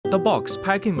out-the-box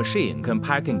packing machine can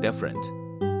packing different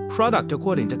product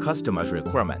according to customers'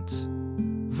 requirements.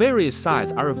 Various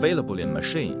sizes are available in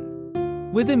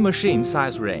machine. Within machine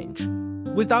size range,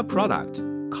 without product,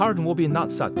 carton will be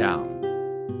not sucked down.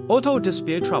 Auto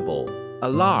display trouble,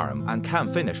 alarm, and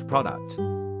can't finish product.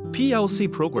 PLC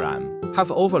program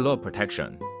have overload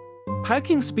protection.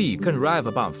 Packing speed can arrive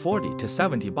about 40 to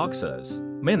 70 boxes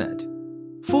minute.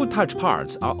 Full touch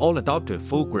parts are all adopted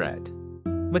full grade.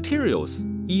 Materials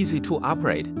easy to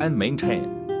operate and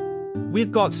maintain.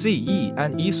 We've got CE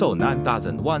and ISO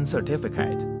 9001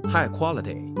 certificate, high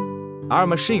quality. Our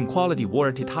machine quality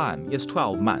warranty time is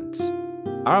 12 months.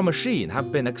 Our machine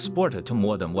have been exported to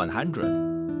more than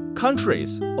 100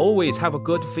 countries. Always have a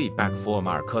good feedback from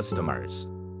our customers.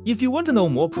 If you want to know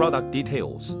more product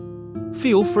details,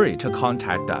 feel free to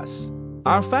contact us.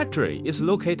 Our factory is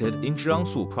located in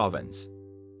Jiangsu Province,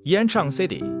 Yanchang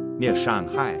City, near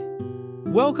Shanghai.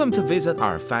 Welcome to visit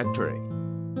our factory.